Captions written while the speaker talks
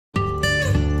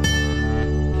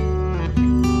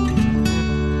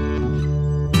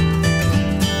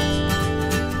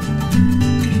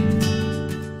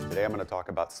to talk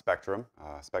about spectrum.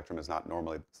 Spectrum is not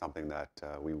normally something that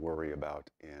we worry about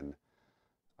in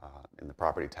the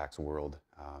property tax world,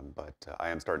 but I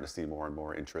am starting to see more and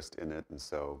more interest in it, and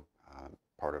so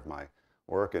part of my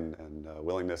work and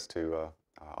willingness to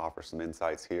offer some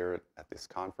insights here at this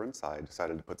conference, I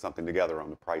decided to put something together on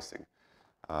the pricing.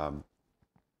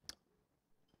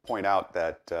 Point out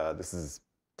that this is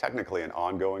technically an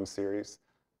ongoing series.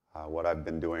 What I've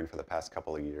been doing for the past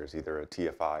couple of years, either at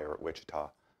TFI or at Wichita,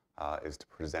 is to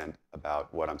present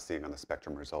about what I'm seeing on the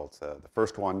spectrum results. The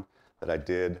first one that I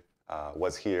did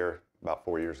was here about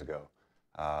 4 years ago.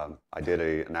 I did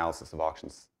an analysis of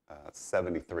auctions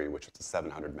 73, which was a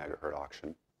 700 megahertz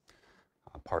auction.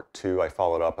 Part 2, I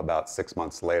followed up about 6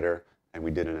 months later, and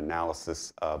we did an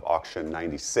analysis of auction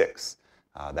 96.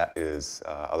 That is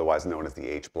otherwise known as the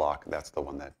H block. That's the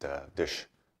one that Dish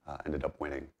ended up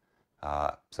winning.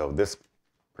 So this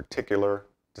particular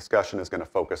discussion is going to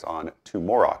focus on 2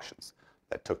 more auctions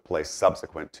that took place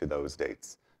subsequent to those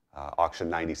dates. Auction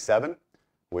 97,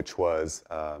 which was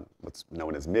what's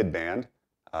known as mid-band.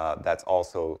 That's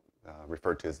also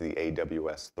referred to as the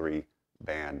AWS3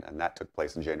 band, and that took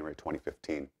place in January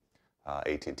 2015.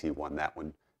 AT&T won that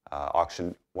one.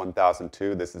 Auction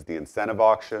 1002, this is the incentive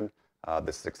auction,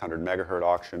 the 600 megahertz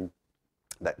auction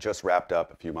that just wrapped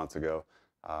up a few months ago.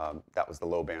 That was the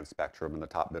low band spectrum, and the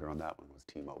top bidder on that one was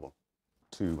T-Mobile.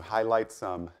 To highlight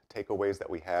some takeaways that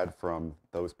we had from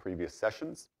those previous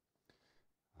sessions,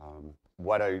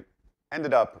 what I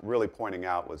ended up really pointing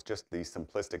out was just the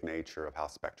simplistic nature of how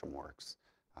spectrum works.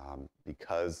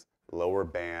 Because lower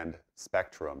band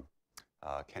spectrum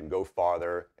can go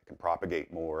farther, it can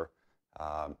propagate more,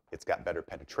 it's got better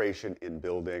penetration in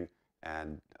building,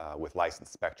 and with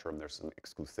licensed spectrum there's some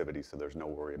exclusivity, so there's no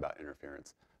worry about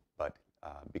interference. But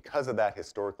because of that,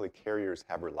 historically, carriers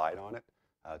have relied on it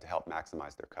to help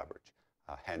maximize their coverage.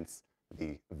 Hence,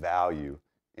 the value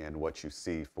in what you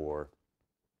see for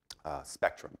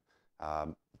spectrum.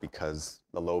 Because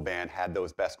the low band had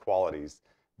those best qualities,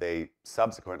 they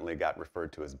subsequently got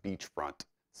referred to as beachfront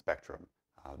spectrum.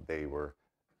 They were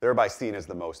thereby seen as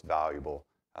the most valuable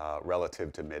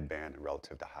relative to mid-band and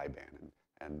relative to high band.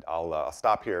 And I'll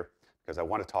stop here because I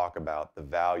want to talk about the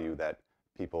value that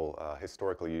people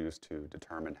historically use to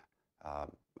determine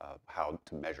how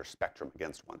to measure spectrum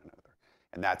against one another.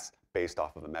 And that's based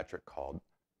off of a metric called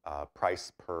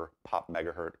price per pop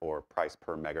megahertz, or price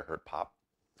per megahertz pop.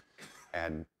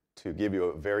 And to give you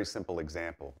a very simple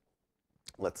example,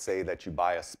 let's say that you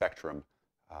buy a spectrum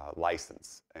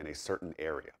license in a certain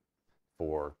area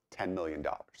for $10 million.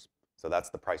 So that's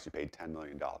the price you paid, $10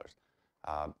 million.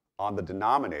 On the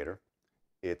denominator,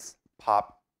 it's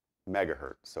pop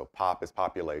megahertz. So pop is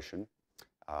population,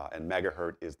 and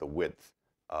megahertz is the width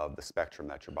of the spectrum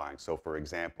that you're buying. So for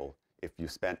example, if you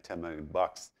spent $10 million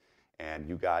and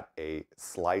you got a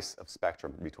slice of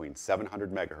spectrum between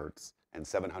 700 megahertz and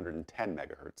 710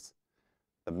 megahertz,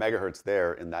 the megahertz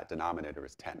there in that denominator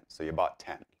is 10. So you bought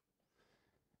 10.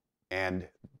 And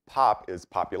pop is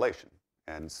population.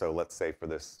 And so let's say for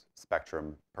this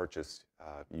spectrum purchase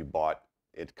you bought,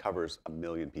 it covers 1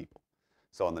 million people.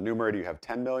 So on the numerator you have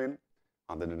 10 million.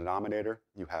 On the denominator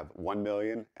you have 1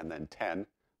 million, and then 10.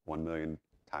 1 million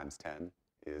times 10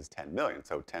 is 10 million.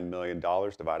 So $10 million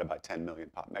divided by 10 million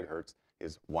pop megahertz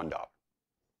is $1.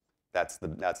 That's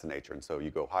the nature. And so you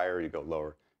go higher, you go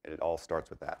lower, and it all starts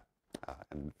with that.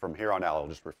 And from here on out, I'll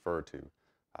just refer to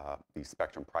these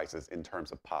spectrum prices in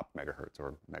terms of pop megahertz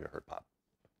or megahertz pop.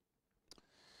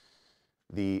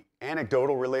 The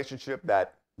anecdotal relationship,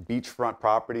 that beachfront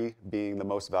property being the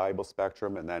most valuable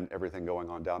spectrum and then everything going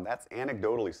on down, that's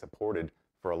anecdotally supported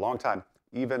for a long time,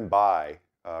 even by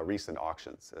recent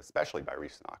auctions, especially by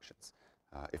recent auctions.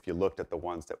 If you looked at the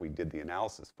ones that we did the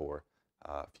analysis for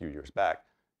a few years back,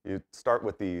 you start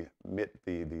with the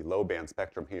low band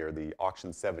spectrum here, the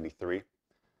auction 73.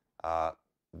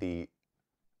 The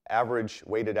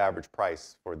weighted average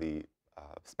price for the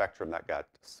spectrum that got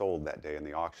sold that day in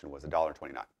the auction was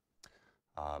 $1.29.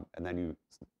 And then you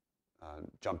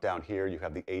jump down here, you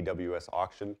have the AWS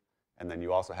auction, and then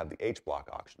you also have the H block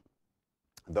auction.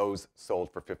 Those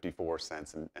sold for 54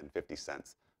 cents and 50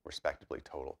 cents respectively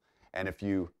total. And if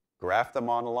you graph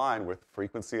them on a line with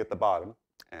frequency at the bottom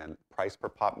and price per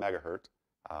pop megahertz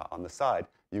on the side,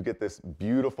 you get this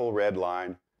beautiful red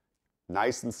line,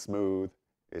 nice and smooth.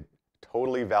 It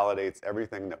totally validates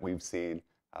everything that we've seen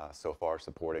so far,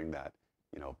 supporting that,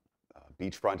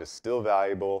 beachfront is still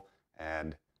valuable,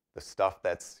 and the stuff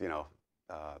that's,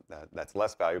 that's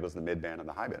less valuable is the mid-band and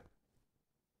the high band.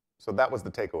 So that was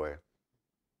the takeaway.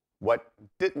 What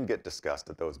didn't get discussed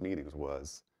at those meetings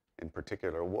was, in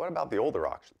particular, what about the older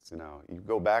auctions? You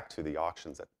go back to the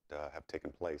auctions that have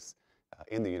taken place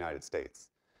in the United States.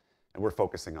 And we're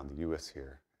focusing on the US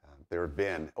here. There have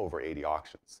been over 80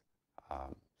 auctions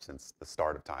since the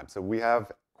start of time. So we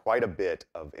have quite a bit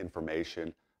of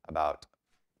information about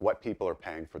what people are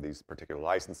paying for these particular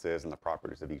licenses and the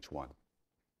properties of each one.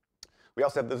 We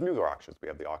also have those newer auctions. We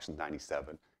have the auction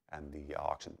 97 and the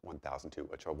auction 1002,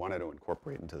 which I wanted to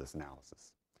incorporate into this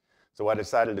analysis. So what I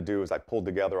decided to do is I pulled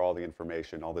together all the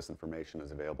information. All this information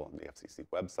is available on the FCC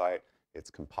website. It's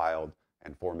compiled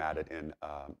and formatted in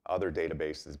other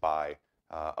databases by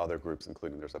other groups,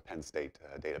 including there's a Penn State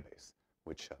database,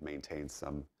 which maintains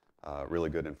some really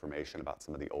good information about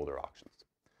some of the older auctions.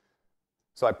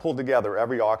 So I pulled together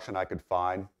every auction I could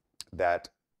find that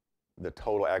the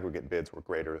total aggregate bids were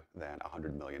greater than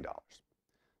 $100 million.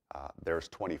 There's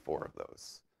 24 of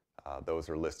those. Those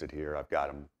are listed here. I've got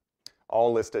them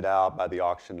all listed out by the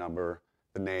auction number,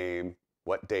 the name,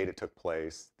 what date it took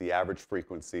place, the average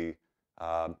frequency,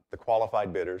 the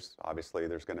qualified bidders. Obviously,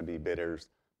 there's going to be bidders,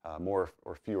 more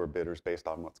or fewer bidders based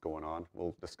on what's going on.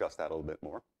 We'll discuss that a little bit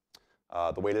more.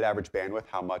 The weighted average bandwidth,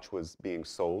 how much was being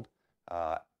sold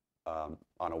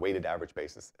on a weighted average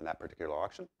basis in that particular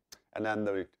auction. And then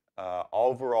the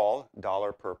overall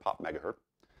dollar per pop megahertz.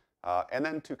 And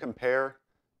then to compare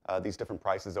these different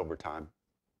prices over time,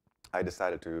 I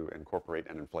decided to incorporate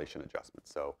an inflation adjustment.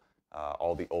 So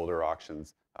all the older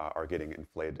auctions are getting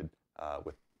inflated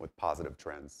with positive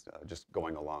trends, just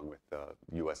going along with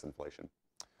US inflation.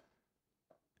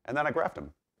 And then I graphed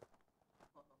them.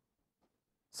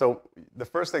 So the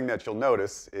first thing that you'll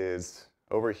notice is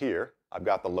over here, I've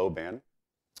got the low band.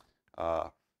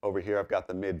 Over here, I've got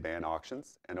the mid-band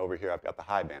auctions. And over here, I've got the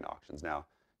high-band auctions. Now,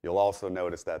 you'll also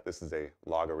notice that this is a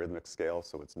logarithmic scale,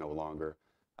 so it's no longer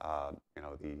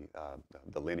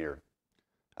the linear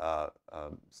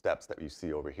steps that you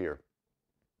see over here.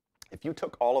 If you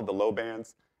took all of the low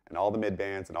bands and all the mid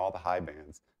bands and all the high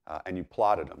bands and you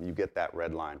plotted them, you get that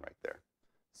red line right there.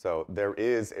 So there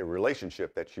is a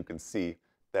relationship that you can see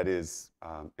that is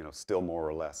still more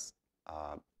or less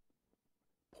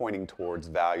pointing towards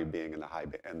value being in the high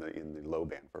band and in the low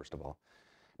band, first of all.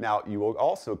 Now, you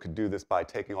also could do this by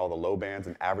taking all the low bands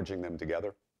and averaging them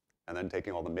together, and then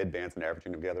taking all the mid bands and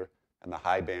averaging them together, and the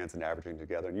high bands and averaging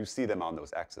together. And you see them on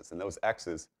those X's. And those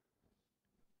X's,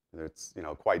 it's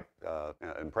quite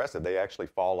impressive. They actually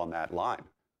fall on that line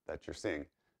that you're seeing.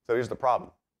 So here's the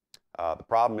problem. The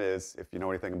problem is, if you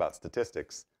know anything about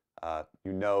statistics,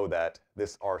 you know that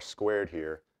this R squared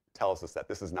here tells us that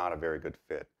this is not a very good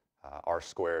fit. R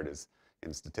squared is,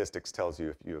 in statistics, tells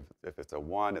you if it's a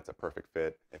 1, it's a perfect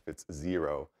fit. If it's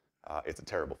 0, it's a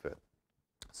terrible fit.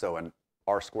 So an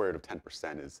R squared of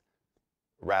 10% is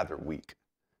rather weak.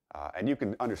 And you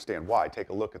can understand why. Take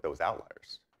a look at those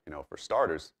outliers. For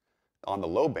starters, on the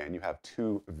low band, you have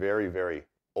 2 very, very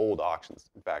old auctions.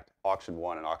 In fact, auction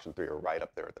 1 and auction 3 are right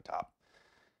up there at the top.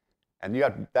 And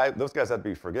those guys have to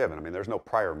be forgiven. I mean, there's no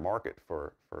prior market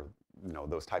for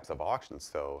those types of auctions.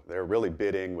 So they're really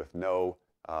bidding with no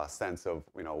sense of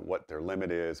what their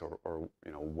limit is or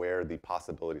where the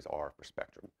possibilities are for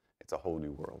spectrum. It's a whole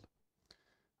new world.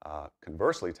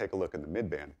 Conversely, take a look at the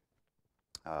mid-band.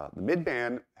 The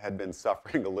mid-band had been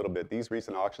suffering a little bit. These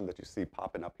recent auctions that you see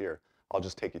popping up here, I'll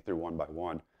just take you through one by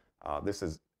one. This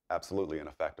is absolutely an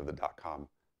effect of the dot-com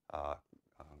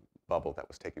bubble that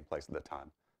was taking place at the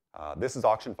time. This is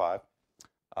auction 5.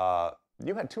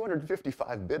 You had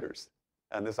 255 bidders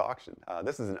in this auction.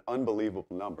 This is an unbelievable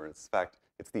number. In fact,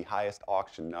 it's the highest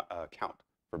auction count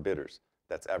for bidders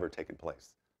that's ever taken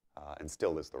place, and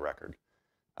still is the record.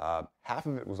 Half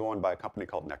of it was owned by a company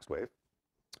called NextWave,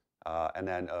 and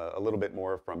then a little bit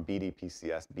more from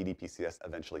BDPCS. BDPCS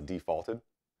eventually defaulted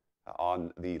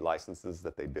on the licenses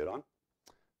that they bid on.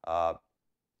 A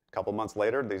couple months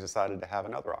later, they decided to have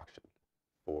another auction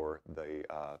for the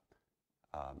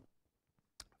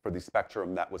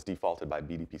spectrum that was defaulted by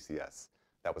BDPCS.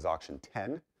 That was auction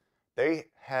 10. They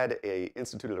had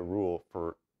instituted a rule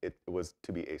for it was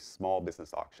to be a small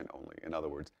business auction only. In other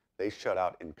words, they shut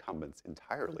out incumbents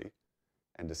entirely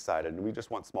and decided, we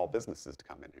just want small businesses to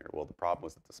come in here. Well, the problem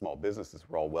was that the small businesses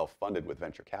were all well-funded with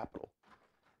venture capital,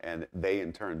 and they,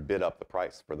 in turn, bid up the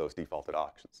price for those defaulted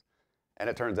auctions. And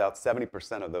it turns out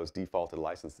 70% of those defaulted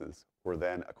licenses were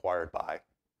then acquired by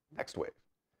NextWave.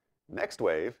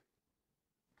 NextWave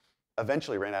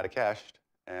eventually ran out of cash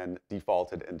and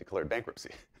defaulted and declared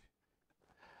bankruptcy.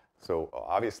 So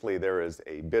obviously there is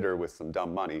a bidder with some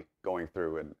dumb money going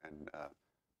through and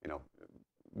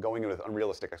going in with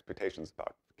unrealistic expectations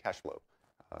about cash flow,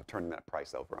 turning that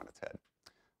price over on its head.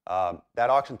 That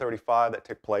auction 35 that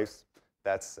took place,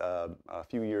 that's a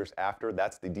few years after.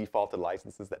 That's the defaulted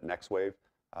licenses that NextWave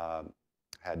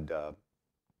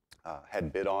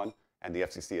had bid on and the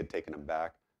FCC had taken them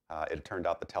back. It turned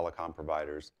out the telecom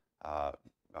providers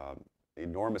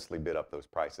enormously bid up those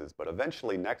prices, but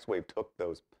eventually NextWave took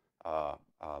those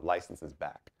licenses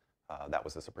back. That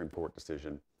was a Supreme Court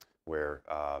decision where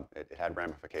it had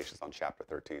ramifications on Chapter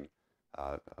 13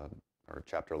 or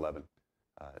Chapter 11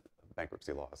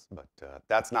 bankruptcy laws. But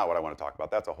that's not what I want to talk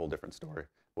about. That's a whole different story.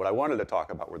 What I wanted to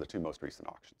talk about were the two most recent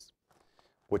auctions.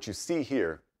 What you see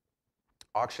here,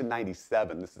 auction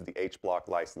 97, this is the H-block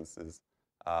licenses,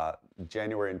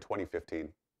 January in 2015.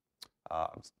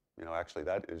 Actually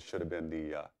should have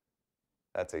been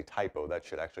that's a typo. That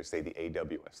should actually say the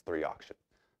AWS3 auction.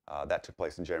 That took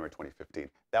place in January 2015.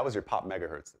 That was your pop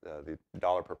megahertz, the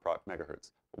dollar per pop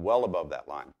megahertz, well above that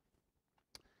line.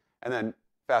 And then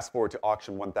fast forward to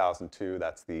auction 1002,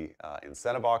 that's the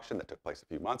incentive auction that took place a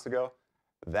few months ago.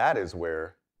 That is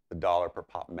where the dollar per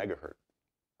pop megahertz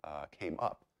came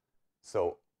up.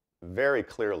 So very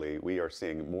clearly, we are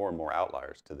seeing more and more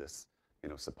outliers to this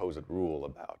supposed rule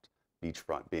about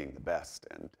beachfront being the best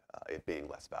and it being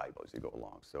less valuable as you go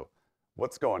along. So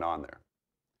what's going on there?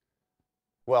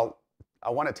 Well, I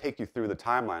want to take you through the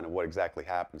timeline of what exactly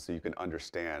happened so you can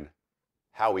understand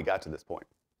how we got to this point.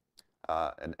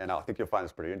 And I think you'll find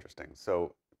this pretty interesting.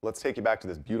 So let's take you back to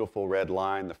this beautiful red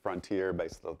line, the frontier,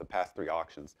 basically the past three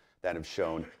auctions that have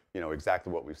shown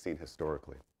exactly what we've seen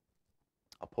historically.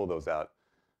 I'll pull those out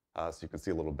so you can see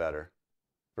a little better.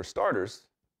 For starters,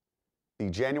 the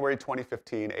January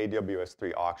 2015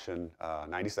 AWS3 auction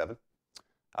 97,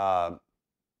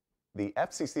 the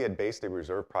FCC had based a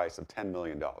reserve price of $10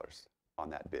 million on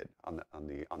that bid, on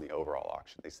the overall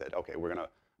auction. They said, okay, we're going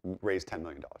to raise $10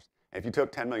 million. And if you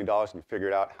took $10 million and you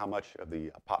figured out how much of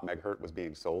the pop megahertz was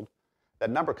being sold, that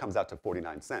number comes out to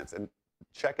 49 cents. And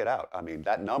check it out. I mean,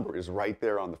 that number is right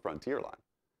there on the frontier line.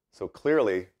 So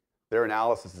clearly, their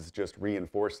analysis is just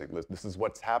reinforcing this is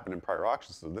what's happened in prior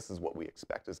auctions, so this is what we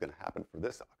expect is going to happen for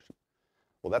this auction.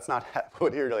 Well, that's not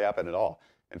what really happened at all.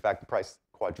 In fact, the price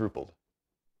quadrupled.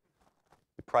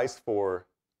 The price for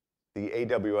the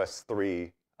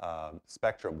AWS3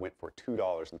 spectrum went for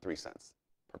 $2.03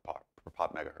 per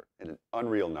pop megahertz, and an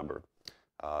unreal number.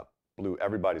 Blew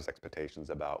everybody's expectations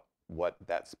about what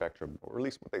that spectrum, or at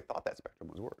least what they thought that spectrum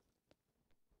was worth.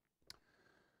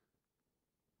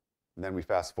 And then we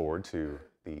fast forward to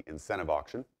the incentive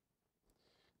auction.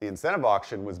 The incentive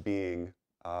auction was being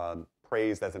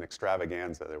praised as an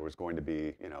extravaganza. There was going to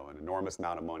be, an enormous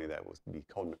amount of money that was to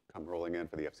come rolling in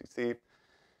for the FCC.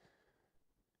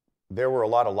 There were a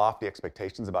lot of lofty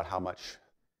expectations about how much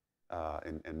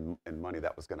in money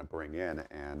that was going to bring in,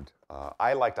 and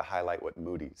I like to highlight what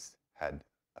Moody's had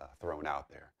thrown out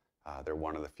there. They're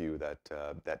one of the few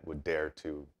that would dare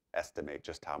to estimate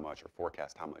just how much or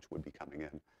forecast how much would be coming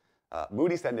in.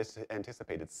 Moody's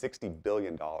anticipated $60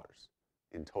 billion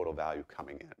in total value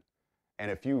coming in. And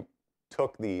if you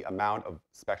took the amount of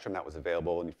spectrum that was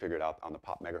available and you figured out on the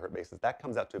pop megahertz basis, that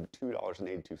comes out to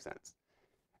 $2.82.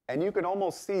 And you can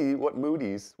almost see what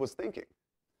Moody's was thinking.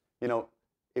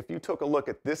 If you took a look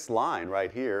at this line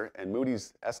right here, and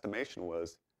Moody's estimation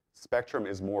was spectrum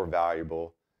is more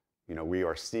valuable. We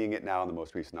are seeing it now in the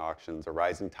most recent auctions. A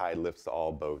rising tide lifts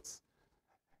all boats.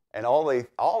 And all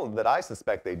that I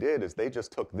suspect they did is they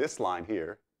just took this line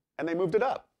here and they moved it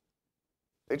up.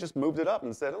 They just moved it up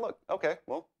and said, look, okay,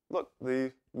 well, look,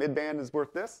 the mid-band is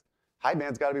worth this. High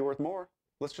band's got to be worth more.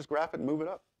 Let's just graph it and move it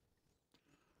up.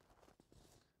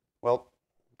 Well,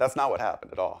 that's not what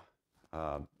happened at all.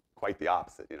 Quite the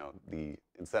opposite. The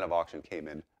incentive auction came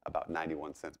in about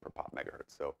 91 cents per pop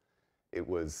megahertz. So it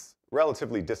was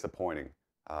relatively disappointing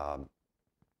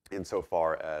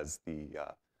insofar as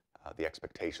the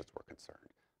expectations were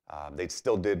concerned. They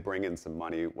still did bring in some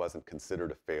money. It wasn't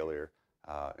considered a failure,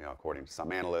 according to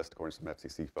some analysts, according to some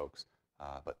FCC folks.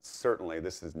 But certainly,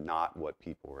 this is not what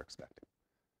people were expecting.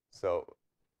 So,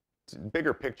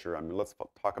 bigger picture, let's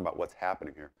talk about what's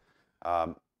happening here.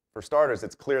 For starters,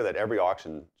 it's clear that every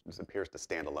auction just appears to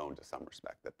stand alone to some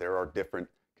respect, that there are different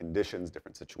conditions,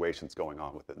 different situations going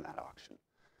on within that auction.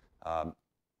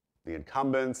 The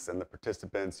incumbents and the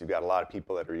participants, you've got a lot of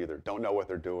people that are either don't know what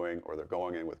they're doing or they're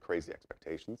going in with crazy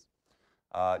expectations.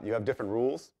 You have different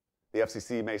rules. The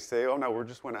FCC may say, oh no, we're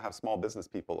just going to have small business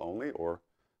people only, or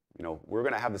we're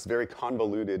going to have this very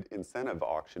convoluted incentive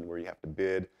auction where you have to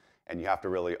bid and you have to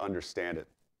really understand it.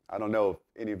 I don't know if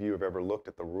any of you have ever looked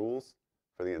at the rules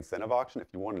for the incentive auction if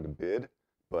you wanted to bid,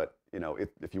 but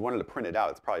if you wanted to print it out,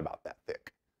 it's probably about that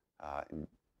thick. And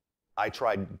I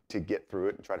tried to get through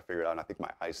it and try to figure it out, and I think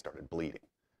my eyes started bleeding.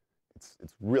 It's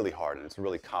really hard, and it's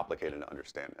really complicated to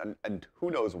understand. And who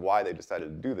knows why they decided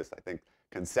to do this. I think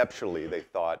conceptually they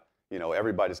thought,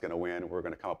 everybody's going to win, we're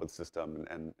going to come up with a system,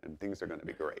 and things are going to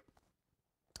be great.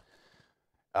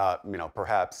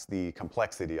 Perhaps the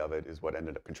complexity of it is what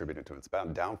ended up contributing to its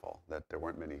downfall, that there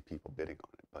weren't many people bidding on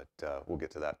it, but we'll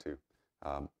get to that too.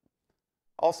 Um,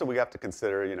 Also, we have to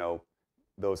consider,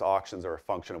 those auctions are a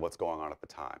function of what's going on at the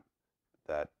time,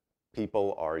 that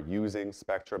people are using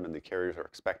spectrum and the carriers are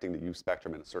expecting to use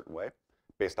spectrum in a certain way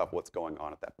based off what's going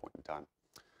on at that point in time.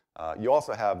 You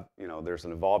also have, there's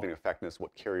an evolving effectiveness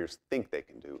what carriers think they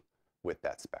can do with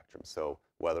that spectrum. So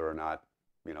whether or not,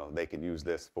 they can use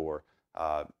this for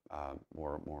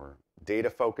more data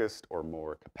focused or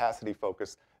more capacity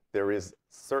focused, there is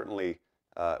certainly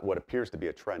what appears to be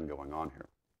a trend going on here.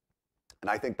 And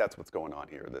I think that's what's going on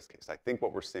here in this case. I think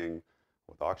what we're seeing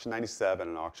with Auction 97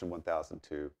 and Auction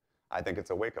 1002, I think it's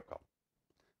a wake-up call.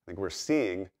 I think we're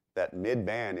seeing that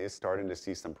mid-band is starting to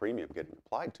see some premium getting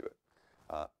applied to it.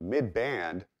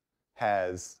 Mid-band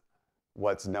has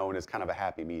what's known as kind of a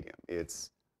happy medium.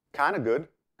 It's kind of good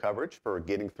coverage for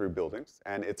getting through buildings,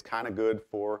 and it's kind of good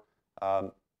for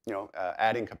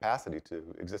adding capacity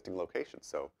to existing locations.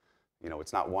 So,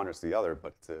 it's not one or the other,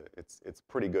 but it's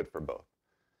pretty good for both.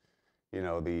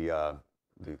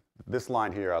 This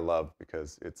line here I love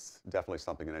because it's definitely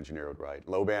something an engineer would write.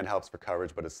 Low band helps for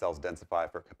coverage, but as cells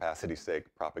densify for capacity's sake,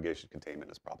 propagation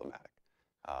containment is problematic.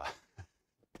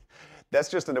 That's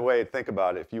just in a way to think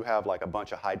about it. If you have like a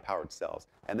bunch of high-powered cells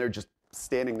and they're just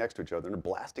standing next to each other and they're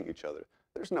blasting each other,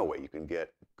 there's no way you can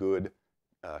get good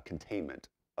containment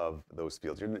of those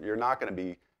fields. You're not going to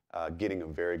be getting a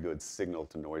very good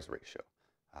signal-to-noise ratio.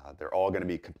 They're all going to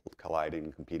be colliding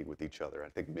and competing with each other. I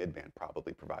think mid-band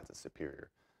probably provides a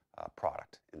superior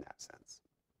product in that sense.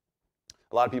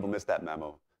 A lot of people missed that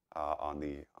memo on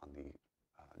the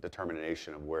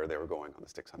determination of where they were going on the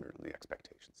 600 and the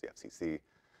expectations. The FCC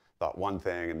thought one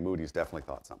thing, and Moody's definitely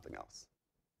thought something else.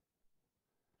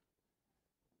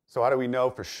 So how do we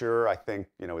know for sure? I think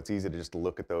it's easy to just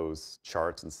look at those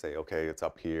charts and say, okay, it's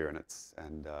up here,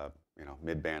 and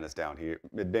mid-band is down here.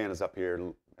 Mid-band is up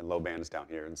here, and low band is down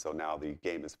here, and so now the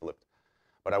game is flipped.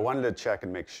 But I wanted to check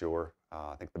and make sure.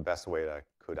 I think the best way I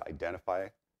could identify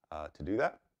to do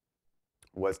that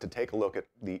was to take a look at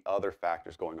the other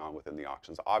factors going on within the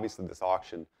auctions. Obviously, this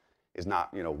auction is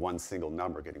not one single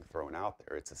number getting thrown out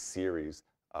there. It's a series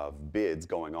of bids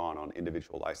going on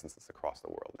individual licenses across the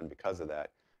world, and because of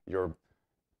that,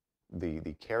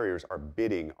 the carriers are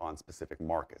bidding on specific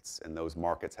markets, and those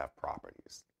markets have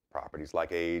properties. Properties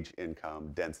like age,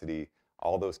 income, density,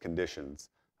 all those conditions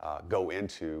go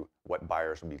into what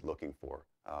buyers will be looking for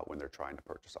when they're trying to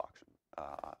purchase auction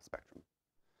spectrum.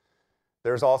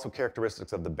 There's also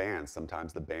characteristics of the bands.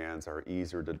 Sometimes the bands are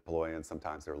easier to deploy, and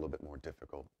sometimes they're a little bit more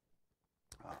difficult.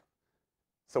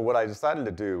 So what I decided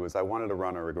to do was I wanted to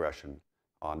run a regression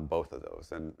on both of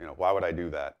those. And why would I do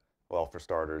that? Well, for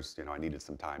starters, I needed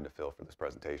some time to fill for this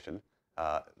presentation.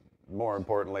 More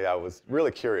importantly, I was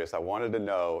really curious. I wanted to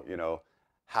know,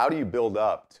 how do you build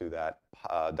up to that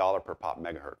dollar per pop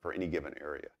megahertz for any given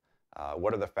area?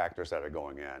 What are the factors that are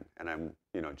going in? And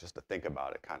I'm, just to think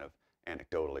about it kind of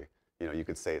anecdotally, you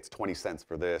could say it's 20 cents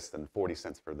for this and 40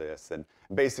 cents for this. And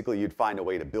basically, you'd find a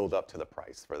way to build up to the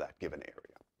price for that given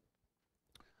area.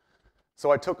 So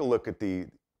I took a look at the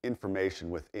information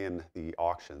within the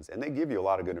auctions, and they give you a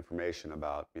lot of good information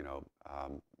about,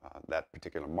 that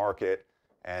particular market.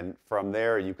 And from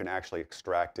there, you can actually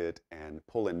extract it and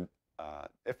pull in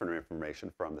different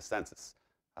information from the census.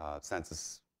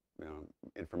 Census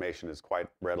information is quite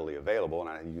readily available, and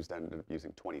I ended up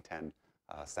using 2010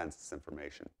 census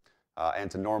information. And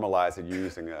to normalize it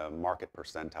using a market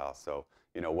percentile. So,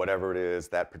 whatever it is,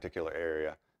 that particular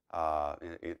area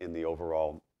in the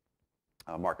overall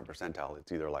market percentile,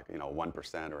 it's either like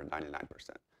 1% or 99%.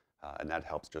 And that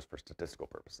helps just for statistical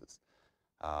purposes.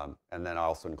 And then I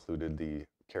also included the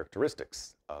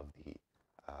characteristics of the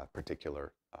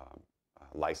particular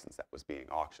license that was being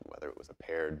auctioned, whether it was a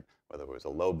paired, whether it was a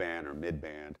low band or mid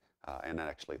band, and then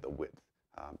actually the width.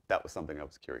 That was something I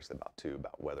was curious about too,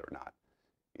 about whether or not,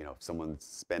 if someone's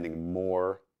spending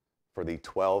more for the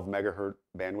 12 megahertz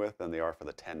bandwidth than they are for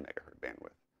the 10 megahertz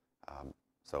bandwidth.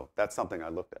 So that's something I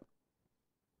looked at.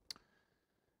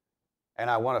 And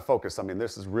I want to focus,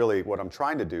 this is really what I'm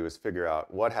trying to do is figure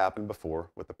out what happened before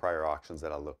with the prior auctions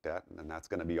that I looked at, and that's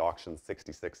going to be auctions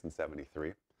 66 and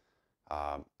 73.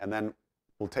 And then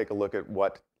we'll take a look at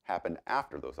what happened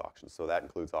after those auctions. So that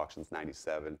includes auctions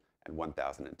 97 and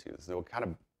 1002. So we're kind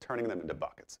of turning them into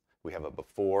buckets. We have a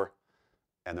before,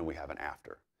 and then we have an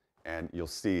after. And you'll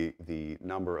see the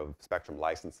number of spectrum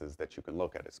licenses that you can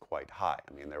look at is quite high.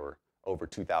 There were over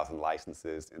 2,000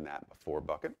 licenses in that before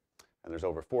bucket. And there's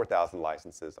over 4,000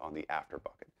 licenses on the after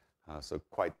bucket. So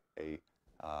quite a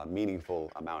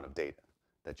meaningful amount of data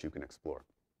that you can explore.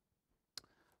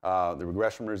 The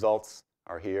regression results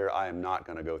are here. I am not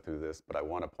going to go through this, but I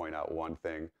want to point out one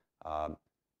thing.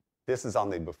 This is on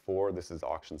the before. This is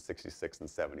auction 66 and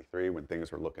 73 when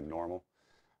things were looking normal.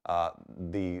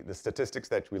 The statistics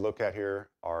that we look at here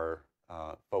are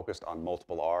focused on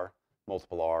multiple R.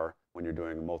 Multiple R, when you're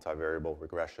doing multivariable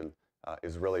regression,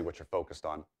 is really what you're focused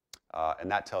on. And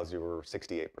that tells you we're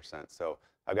 68%. So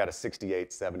I've got a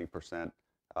 68, 70%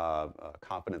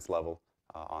 confidence level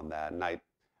on that. And I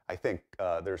think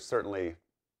there's certainly,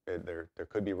 there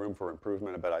could be room for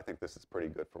improvement, but I think this is pretty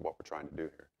good for what we're trying to do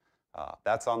here.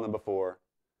 That's on the before,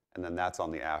 and then that's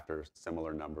on the after,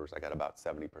 similar numbers. I got about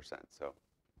 70%. So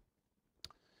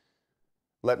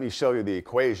let me show you the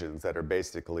equations that are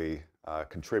basically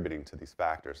contributing to these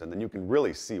factors, and then you can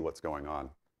really see what's going on.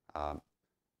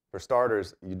 For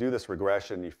starters, you do this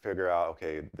regression, you figure out,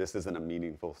 okay, this isn't a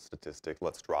meaningful statistic,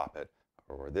 let's drop it.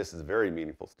 Or this is a very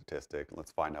meaningful statistic,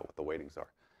 let's find out what the weightings are.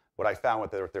 What I found was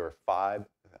that there were 5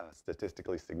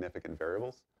 statistically significant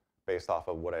variables based off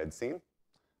of what I had seen.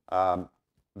 The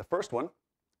first one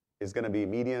is going to be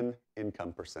median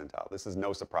income percentile. This is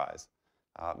no surprise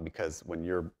because when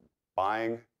you're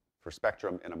buying for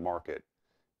spectrum in a market,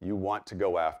 you want to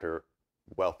go after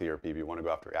wealthier people. You want to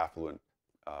go after affluent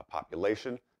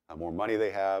population. The more money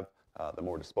they have, the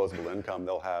more disposable income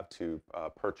they'll have to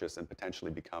purchase and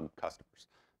potentially become customers.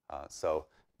 So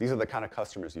these are the kind of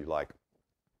customers you like.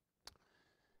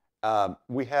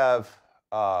 We have,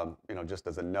 just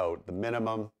as a note, the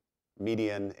minimum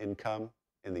median income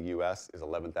in the U.S. is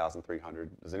 $11,300.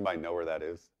 Does anybody know where that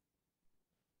is?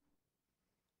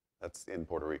 That's in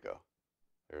Puerto Rico.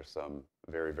 There's some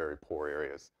very, very poor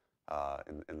areas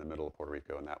in the middle of Puerto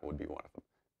Rico, and that would be one of them.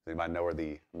 Does anybody know where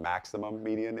the maximum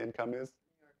median income is?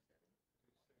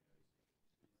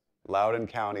 Loudoun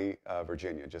County,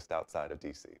 Virginia, just outside of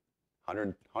D.C.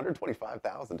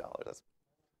 $125,000. That's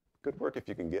good work if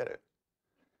you can get it.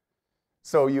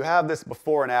 So you have this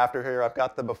before and after here. I've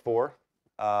got the before.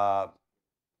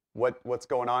 What's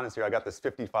going on is here I got this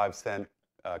 55-cent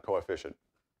coefficient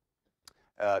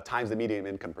times the median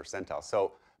income percentile.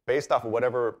 So based off of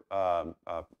whatever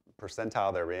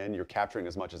percentile they're in, you're capturing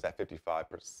as much as that 55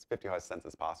 cents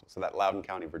as possible. So that Loudoun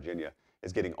County, Virginia,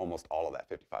 is getting almost all of that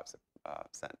 55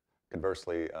 cent.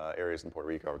 Conversely, areas in Puerto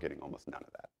Rico are getting almost none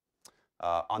of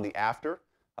that. On the after,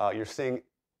 you're seeing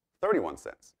 31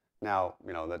 cents. Now,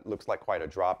 that looks like quite a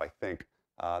drop, I think.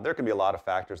 There can be a lot of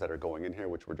factors that are going in here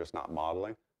which we're just not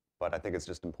modeling, but I think it's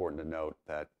just important to note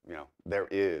that, there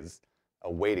is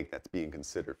a weighting that's being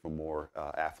considered for more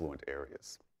affluent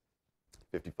areas,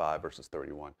 55 versus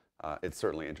 31. It's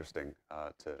certainly interesting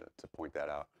to point that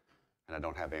out, and I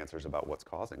don't have answers about what's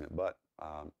causing it, but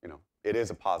it is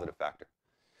a positive factor.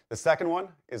 The second one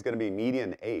is going to be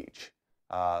median age.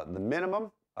 The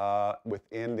minimum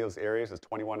within those areas is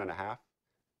 21 and a half.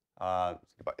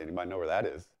 Anybody know where that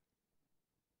is?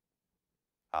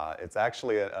 It's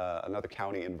actually another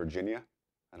county in Virginia.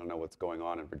 I don't know what's going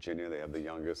on in Virginia. They have the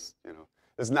youngest,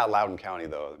 This is not Loudoun County,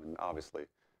 though, I mean, obviously.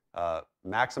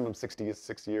 Maximum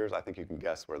 66 years, I think you can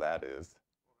guess where that is.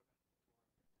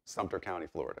 Sumter County,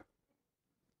 Florida.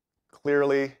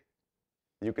 Clearly,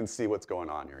 you can see what's going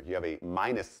on here. You have a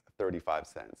minus 35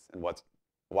 cents. And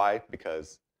why?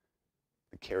 Because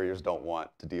the carriers don't want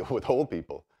to deal with old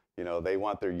people. They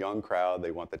want their young crowd.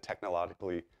 They want the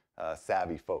technologically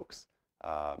savvy folks,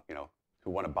 who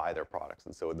want to buy their products.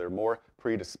 And so they're more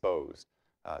predisposed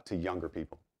to younger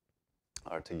people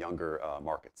or to younger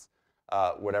markets,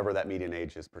 whatever that median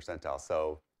age is percentile.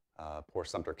 So poor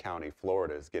Sumter County,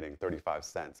 Florida is getting 35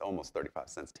 cents, almost 35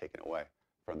 cents taken away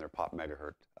from their pop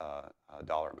megahertz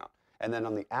dollar amount. And then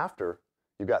on the after,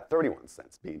 you've got 31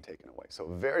 cents being taken away. So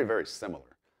very, very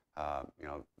similar.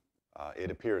 It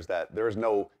appears that there is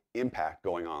no impact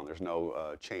going on. There's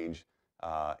no change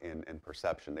in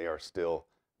perception. They are still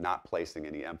not placing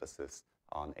any emphasis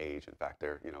on age. In fact,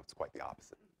 it's quite the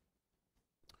opposite.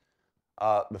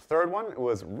 The third one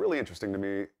was really interesting to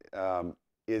me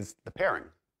is the pairing.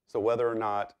 So whether or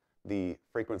not the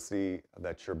frequency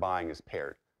that you're buying is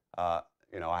paired. I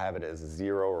have it as a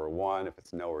 0 or a 1 if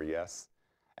it's no or yes.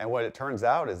 And what it turns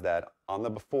out is that on the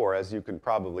before, as you can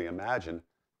probably imagine,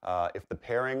 if the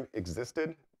pairing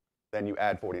existed, then you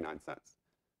add 49 cents.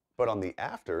 But on the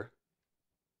after,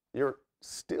 you're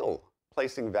still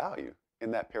placing value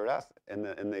in that paired asset, in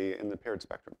the paired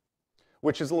spectrum,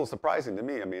 which is a little surprising to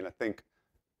me. I mean, I think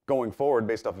going forward,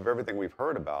 based off of everything we've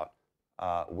heard about,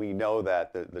 we know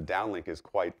that the downlink is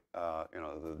quite,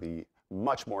 the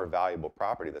much more valuable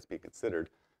property that's being considered.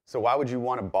 So why would you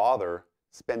want to bother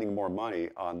spending more money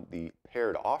on the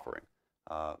paired offering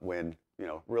when,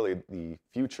 really the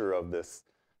future of this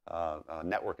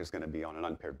network is going to be on an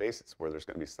unpaired basis, where there's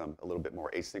going to be a little bit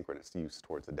more asynchronous use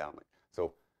towards the downlink.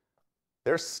 So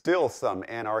there's still some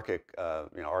archaic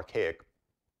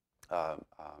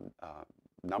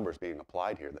numbers being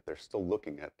applied here that they're still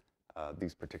looking at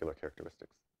these particular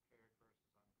characteristics.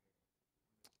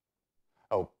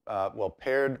 Oh, well,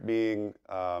 paired being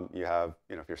you have,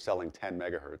 if you're selling 10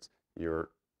 megahertz, you're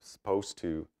supposed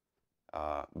to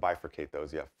bifurcate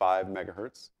those. You have 5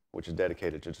 megahertz, which is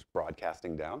dedicated to just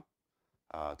broadcasting down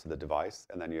to the device,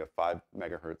 and then you have 5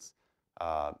 megahertz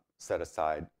set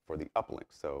aside for the uplink.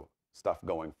 So stuff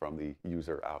going from the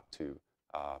user out to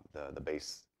the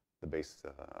base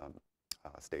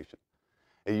station.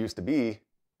 It used to be,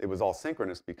 it was all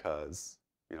synchronous because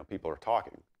people are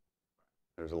talking.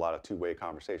 There's a lot of two-way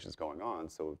conversations going on,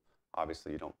 so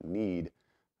obviously you don't need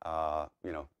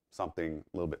something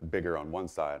a little bit bigger on one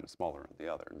side and smaller on the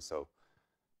other. And so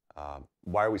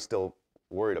why are we still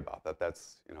worried about that?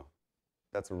 That's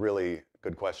a really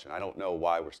good question. I don't know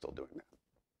why we're still doing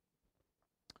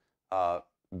that.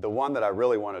 The one that I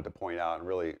really wanted to point out and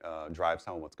really drives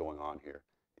home what's going on here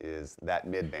is that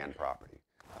mid-band property.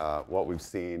 What we've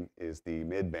seen is the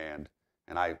mid-band,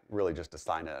 and I really just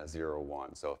assign it as 0,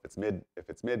 1. So if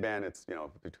it's mid-band, it's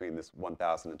between this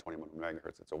 1,000 and 2,100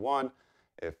 megahertz, it's a 1.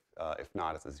 If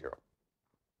not, it's a 0.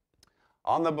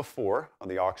 On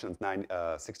the auctions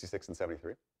 66 and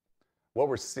 73,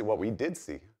 what we did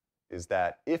see is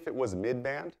that if it was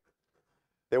mid-band,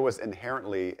 there was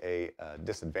inherently a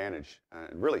disadvantage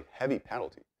and really heavy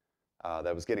penalty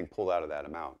that was getting pulled out of that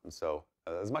amount. And so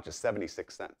as much as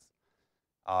 76 cents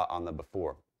on the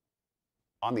before.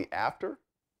 On the after,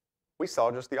 we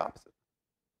saw just the opposite,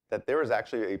 that there is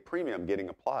actually a premium getting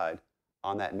applied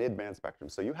on that mid-band spectrum.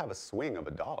 So you have a swing of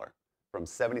 $1 from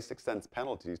 76 cents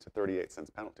penalty to 38 cents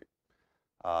penalty.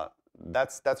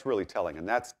 That's really telling, and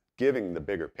that's giving the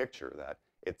bigger picture that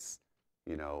it's,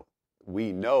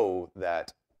 we know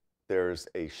that there's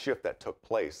a shift that took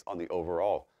place on the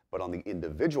overall, but on the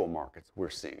individual markets, we're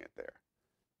seeing it there.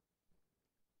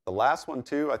 The last one,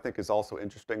 too, I think is also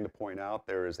interesting to point out.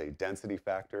 There is a density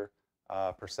factor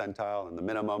percentile, and the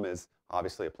minimum is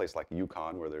obviously a place like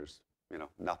Yukon where there's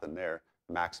nothing there,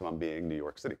 maximum being New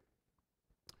York City.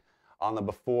 On the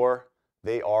before,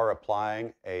 they are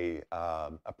applying a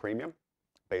premium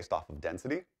based off of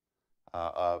density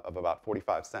of about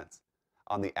 45 cents.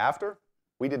 On the after,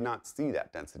 we did not see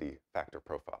that density factor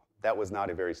profile. That was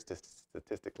not a very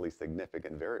statistically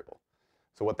significant variable.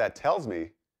 So what that tells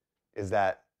me is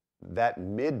that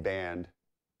mid-band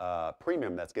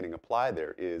premium that's getting applied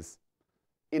there is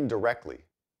indirectly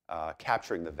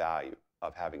capturing the value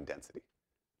of having density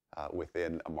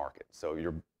within a market. So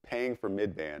you're paying for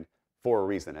mid-band for a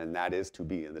reason, and that is to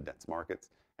be in the dense markets.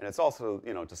 And it's also,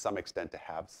 to some extent, to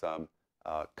have some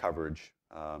coverage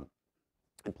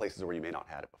in places where you may not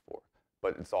have it before.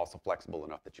 But it's also flexible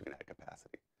enough that you can add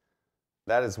capacity.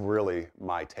 That is really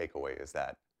my takeaway, is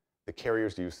that the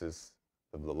carrier's uses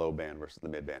of the low band versus the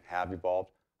mid band have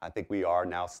evolved. I think we are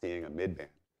now seeing a mid band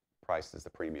priced as a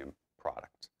premium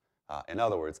product. In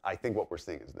other words, I think what we're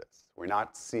seeing is this. We're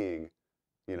not seeing,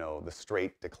 the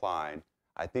straight decline.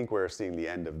 I think we're seeing the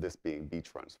end of this being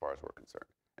beachfront as far as we're concerned.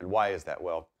 And why is that?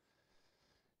 Well,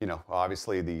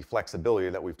 obviously the flexibility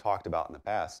that we've talked about in the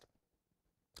past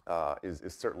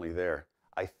is certainly there.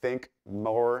 I think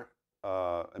more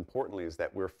importantly is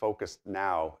that we're focused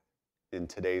now in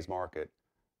today's market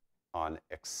on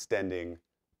extending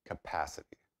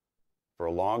capacity. For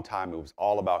a long time, it was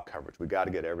all about coverage. We got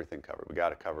to get everything covered. We got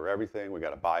to cover everything. We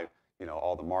got to buy,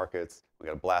 all the markets. We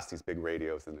got to blast these big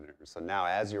radios in there. So now,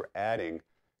 as you're adding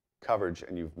coverage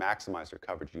and you've maximized your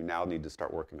coverage, you now need to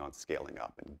start working on scaling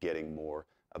up and getting more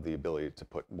of the ability to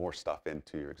put more stuff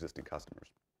into your existing customers.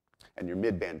 And your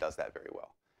mid-band does that very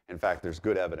well. In fact, there's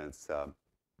good evidence.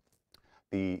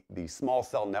 The small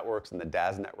cell networks and the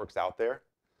DAS networks out there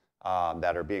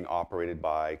that are being operated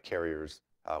by carriers,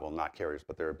 well, not carriers,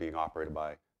 but they're being operated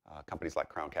by companies like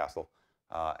Crown Castle.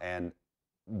 And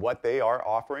what they are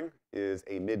offering is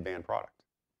a mid-band product.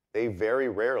 They very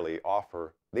rarely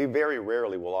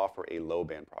will offer a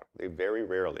low-band product. They very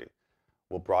rarely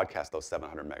will broadcast those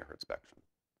 700 megahertz spectrum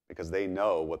because they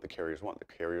know what the carriers want. The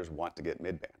carriers want to get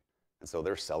mid-band, and so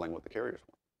they're selling what the carriers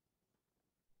want.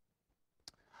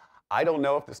 I don't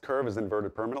know if this curve is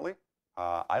inverted permanently.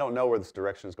 I don't know where this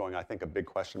direction is going. I think a big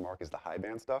question mark is the high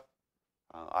band stuff.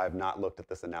 I have not looked at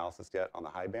this analysis yet on the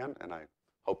high band, and I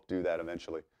hope to do that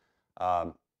eventually.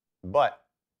 But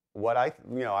what I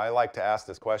like to ask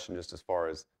this question just as far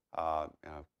as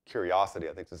curiosity.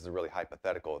 I think this is really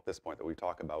hypothetical at this point that we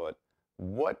talk about it.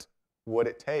 What would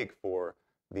it take for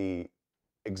the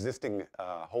existing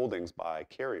holdings by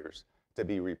carriers to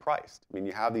be repriced. I mean,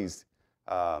 you have these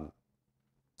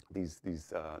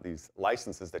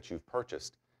licenses that you've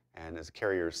purchased, and as a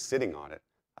carrier sitting on it,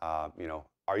 you know,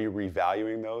 are you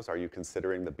revaluing those? Are you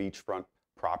considering the beachfront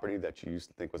property that you used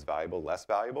to think was valuable less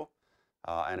valuable?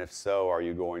 And if so, are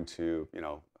you going to, you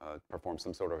know, perform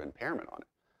some sort of impairment on it?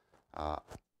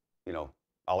 You know,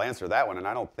 I'll answer that one, and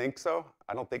I don't think so.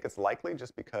 I don't think it's likely,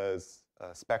 just because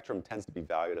spectrum tends to be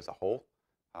valued as a whole.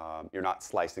 You're not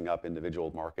slicing up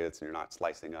individual markets, and you're not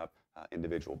slicing up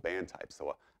individual band types.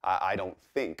 So I don't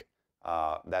think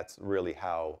that's really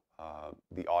how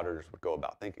the auditors would go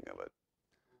about thinking of it.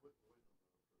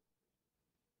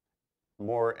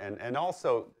 More, and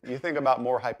also, you think about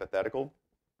more hypothetical.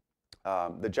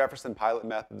 The Jefferson pilot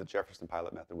method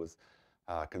was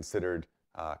considered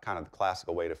kind of the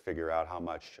classical way to figure out how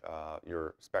much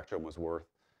your spectrum was worth.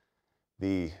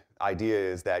 The idea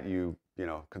is that you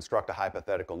know, construct a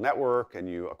hypothetical network, and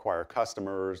you acquire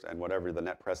customers, and whatever the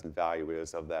net present value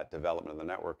is of that development of the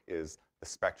network is the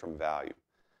spectrum value.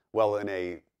 Well, in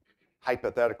a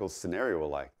hypothetical scenario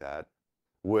like that,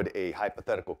 would a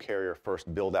hypothetical carrier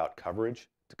first build out coverage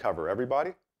to cover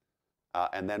everybody,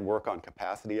 and then work on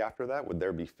capacity after that? Would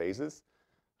there be phases?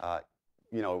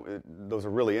 You know, those are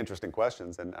really interesting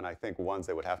questions, and I think ones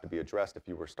that would have to be addressed if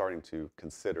you were starting to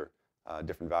consider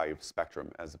different value of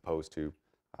spectrum as opposed to,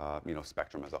 you know,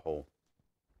 spectrum as a whole.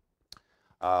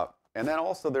 And then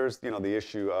also there's, you know, the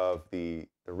issue of the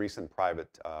recent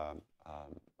private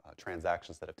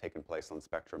transactions that have taken place on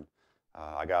spectrum.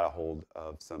 I got a hold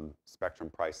of some spectrum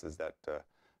prices that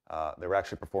they were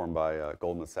actually performed by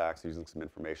Goldman Sachs using some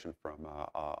information from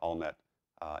AllNet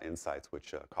Insights,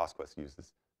 which CostQuest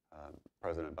uses.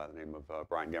 President by the name of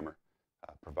Brian Gemmer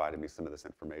provided me some of this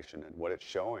information, and what it's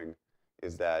showing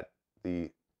is that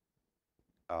the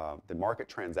market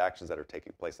transactions that are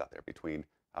taking place out there between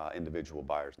individual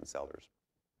buyers and sellers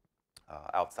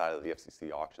outside of the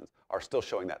FCC auctions are still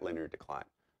showing that linear decline,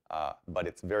 but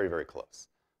it's very, very close.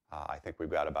 I think we've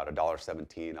got about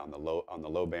 $1.17 on the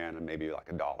low band, and maybe like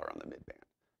 $1 on the mid band.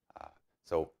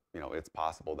 So, you know, it's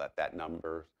possible that that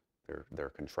number they're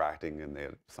contracting, and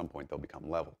at some point they'll become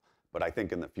level. But I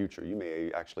think in the future you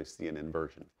may actually see an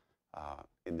inversion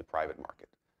in the private market.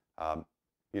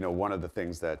 You know, one of the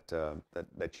things that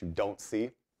you don't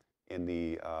see in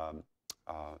the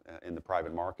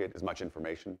private market is much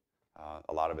information.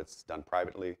 A lot of it's done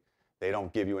privately. They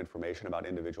don't give you information about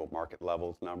individual market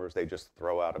levels numbers. They just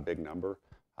throw out a big number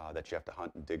that you have to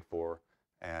hunt and dig for.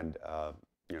 And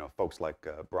you know, folks like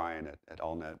Brian at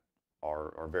AllNet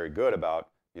are very good about,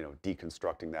 you know,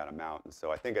 deconstructing that amount. And so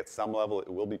I think at some level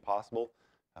it will be possible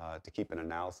to keep an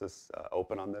analysis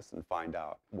open on this and find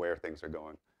out where things are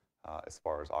going as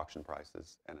far as auction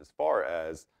prices and as far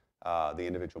as the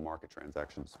individual market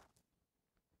transactions.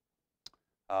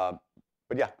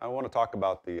 But yeah, I want to talk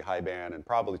about the high band and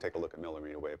probably take a look at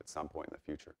millimeter wave at some point in the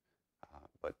future.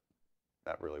 But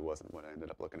that really wasn't what I ended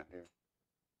up looking at here.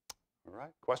 All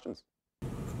right, questions?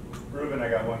 Ruben, I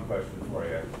got one question for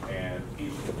you. And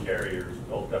each of the carriers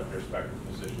built up their spectrum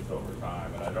positions over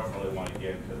time, and I don't really want to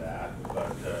get into that. But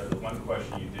the one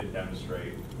question you did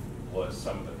demonstrate was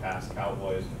some of the past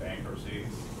cowboys and bankruptcy.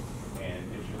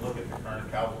 And if you look at the current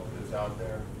cowboy that's out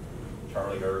there,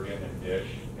 Charlie Ergen and Dish,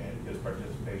 and his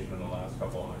participation in the last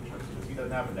couple of auctions, because he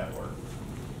doesn't have a network.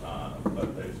 But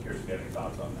I was curious to get any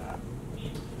thoughts on that.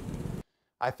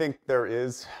 I think there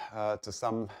is, to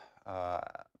some you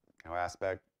know,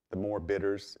 aspect, the more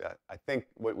bidders. I think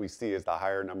what we see is the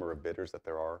higher number of bidders that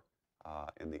there are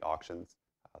in the auctions,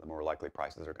 the more likely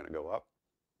prices are going to go up.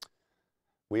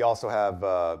 We also have,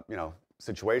 you know,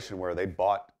 situation where they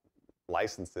bought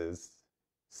licenses,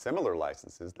 similar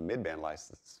licenses, the mid-band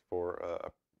license, for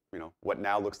you know, what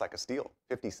now looks like a steal,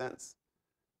 50 cents.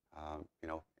 You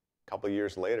know, a couple of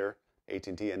years later,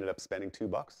 AT&T ended up spending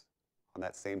 $2 on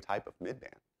that same type of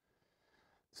mid-band.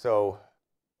 So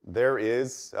there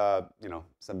is, you know,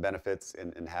 some benefits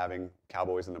in having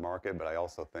cowboys in the market, but I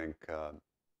also think,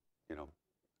 you know,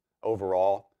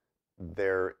 overall,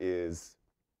 there is,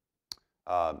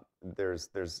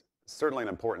 there's certainly an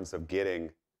importance of getting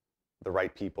the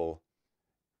right people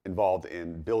involved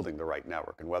in building the right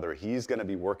network, and whether he's going to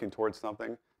be working towards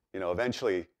something, you know,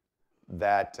 eventually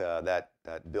that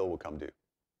bill will come due.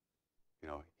 You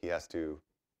know, he has to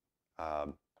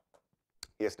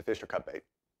fish or cut bait,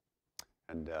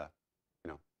 and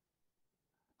you know,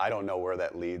 I don't know where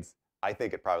that leads. I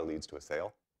think it probably leads to a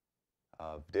sale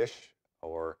of Dish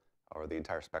or the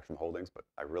entire Spectrum holdings, but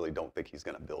I really don't think he's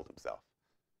going to build himself.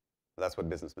 But that's what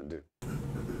businessmen do. Can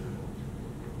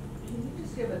you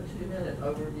just give a 2-minute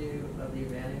overview of the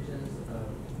advantages of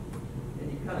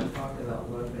any kind of talked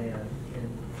about low band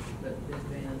and but mid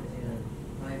band and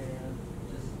high band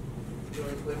just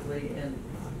really quickly. And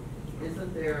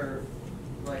isn't there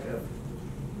like a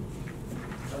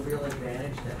real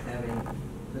advantage to having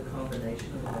the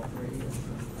combination of all three?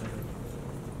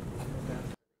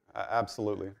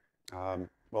 Absolutely.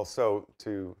 Well, so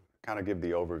to kind of give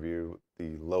the overview,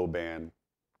 the low band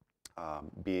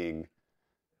being,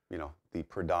 the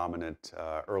predominant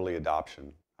early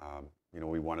adoption.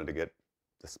 We wanted to get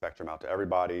the spectrum out to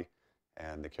everybody,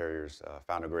 and the carriers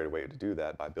found a great way to do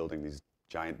that by building these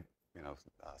giant,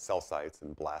 cell sites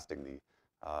and blasting the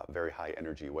very high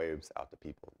energy waves out to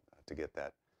people to get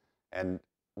that. And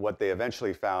what they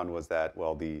eventually found was that,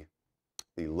 well, the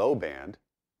low band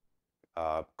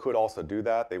could also do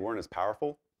that. They weren't as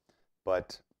powerful,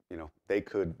 but they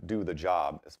could do the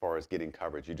job as far as getting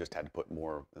coverage. You just had to put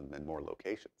more in more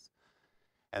locations.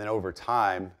 And then over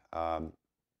time,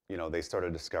 they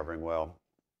started discovering, well,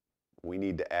 we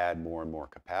need to add more and more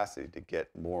capacity to get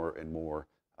more and more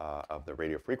of the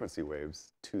radio frequency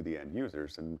waves to the end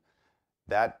users. And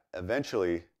that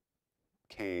eventually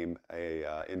came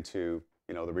into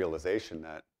the realization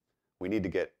that we need to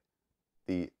get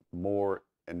the more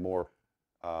and more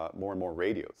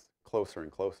radios closer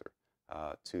and closer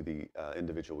to the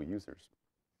individual users.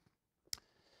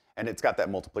 And it's got that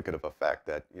multiplicative effect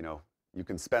that you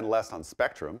can spend less on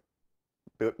spectrum,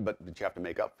 but you have to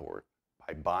make up for it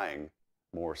by buying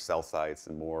more cell sites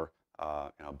and more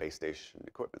base station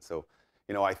equipment. So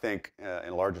I think in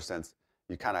a larger sense,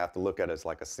 you kind of have to look at it as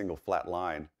like a single flat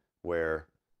line where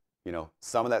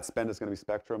some of that spend is going to be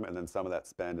spectrum, and then some of that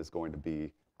spend is going to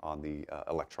be on the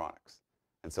electronics.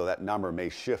 And so that number may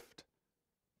shift,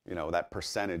 that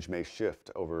percentage may shift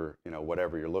over,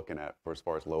 whatever you're looking at for as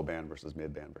far as low band versus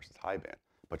mid band versus high band,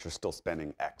 but you're still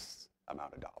spending X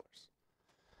amount of dollars.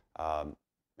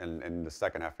 And the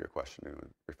second half of your question,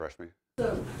 refresh me.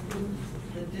 So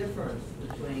the difference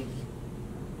between,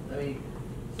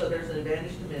 so there's an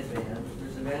advantage to mid band,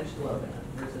 there's an advantage to low band,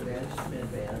 there's an advantage to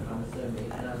mid band, I'm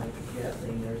assuming, and I'm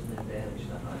guessing there's an advantage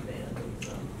to high band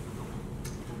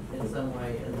in some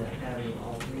way, and that having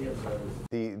all three of those.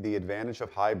 The advantage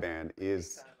of high band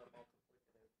is,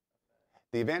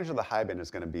 the advantage of the high band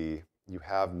is going to be you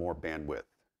have more bandwidth.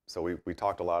 So we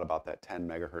talked a lot about that 10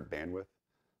 megahertz bandwidth.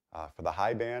 For the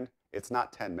high band, it's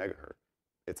not 10 megahertz.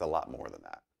 It's a lot more than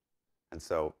that. And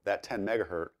so that 10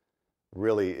 megahertz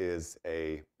really is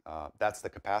that's the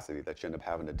capacity that you end up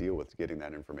having to deal with getting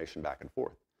that information back and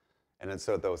forth. And then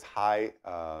so those high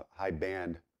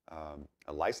band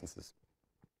licenses,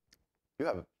 you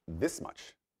have this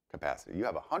much capacity. You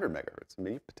have 100 megahertz.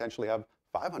 You potentially have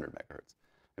 500 megahertz.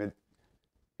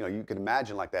 You can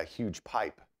imagine like that huge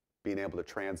pipe being able to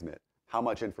transmit how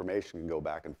much information can go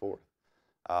back and forth.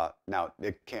 Now,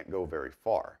 it can't go very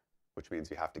far, which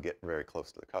means you have to get very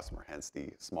close to the customer, hence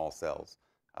the small cells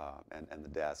and the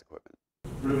DAS equipment.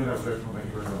 Ruben, that's excellent.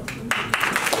 Thank you very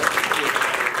much.